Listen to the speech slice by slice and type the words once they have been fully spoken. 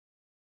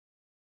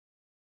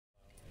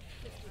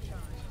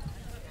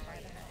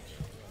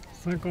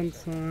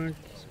55.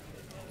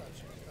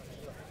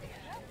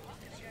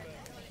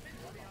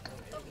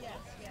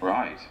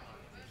 Right.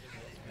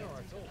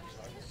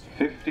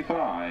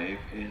 55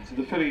 into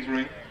the fillies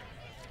ring.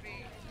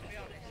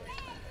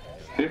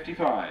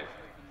 55.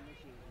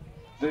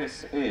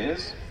 This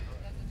is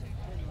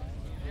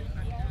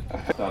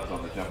a studs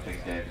on the jumping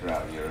game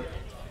throughout Europe.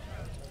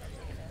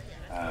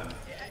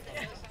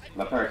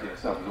 La Parity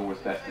herself was always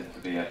destined to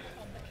be a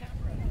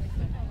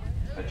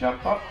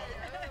jumper,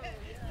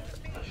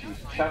 and she's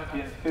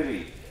champion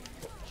filly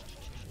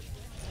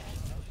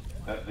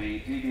at the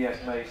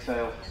DBS May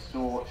Sale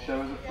store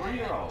show as a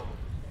 3-year-old.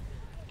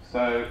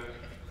 So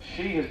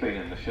she has been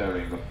in the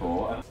showing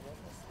before. And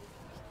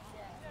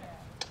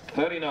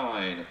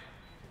 39.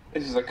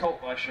 This is a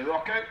colt by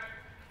Scirocco.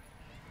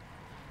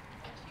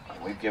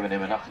 We've given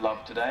him enough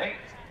love today,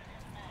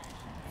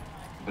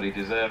 but he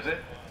deserves it.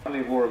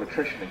 Family War of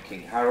Attrition and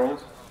King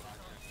Harold,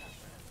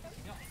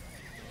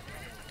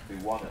 who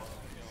won at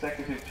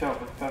consecutive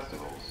Cheltenham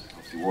festivals.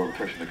 Obviously War of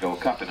Attrition the Gold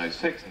Cup in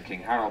 06, and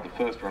King Harold the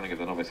first running of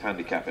the Novice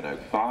Handicap in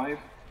 05.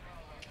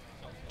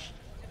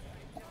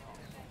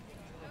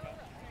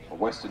 A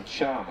Western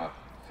Charmer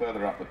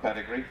further up the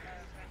pedigree.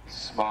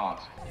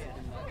 Smart.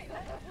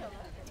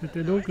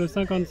 C'était donc le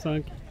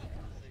 55.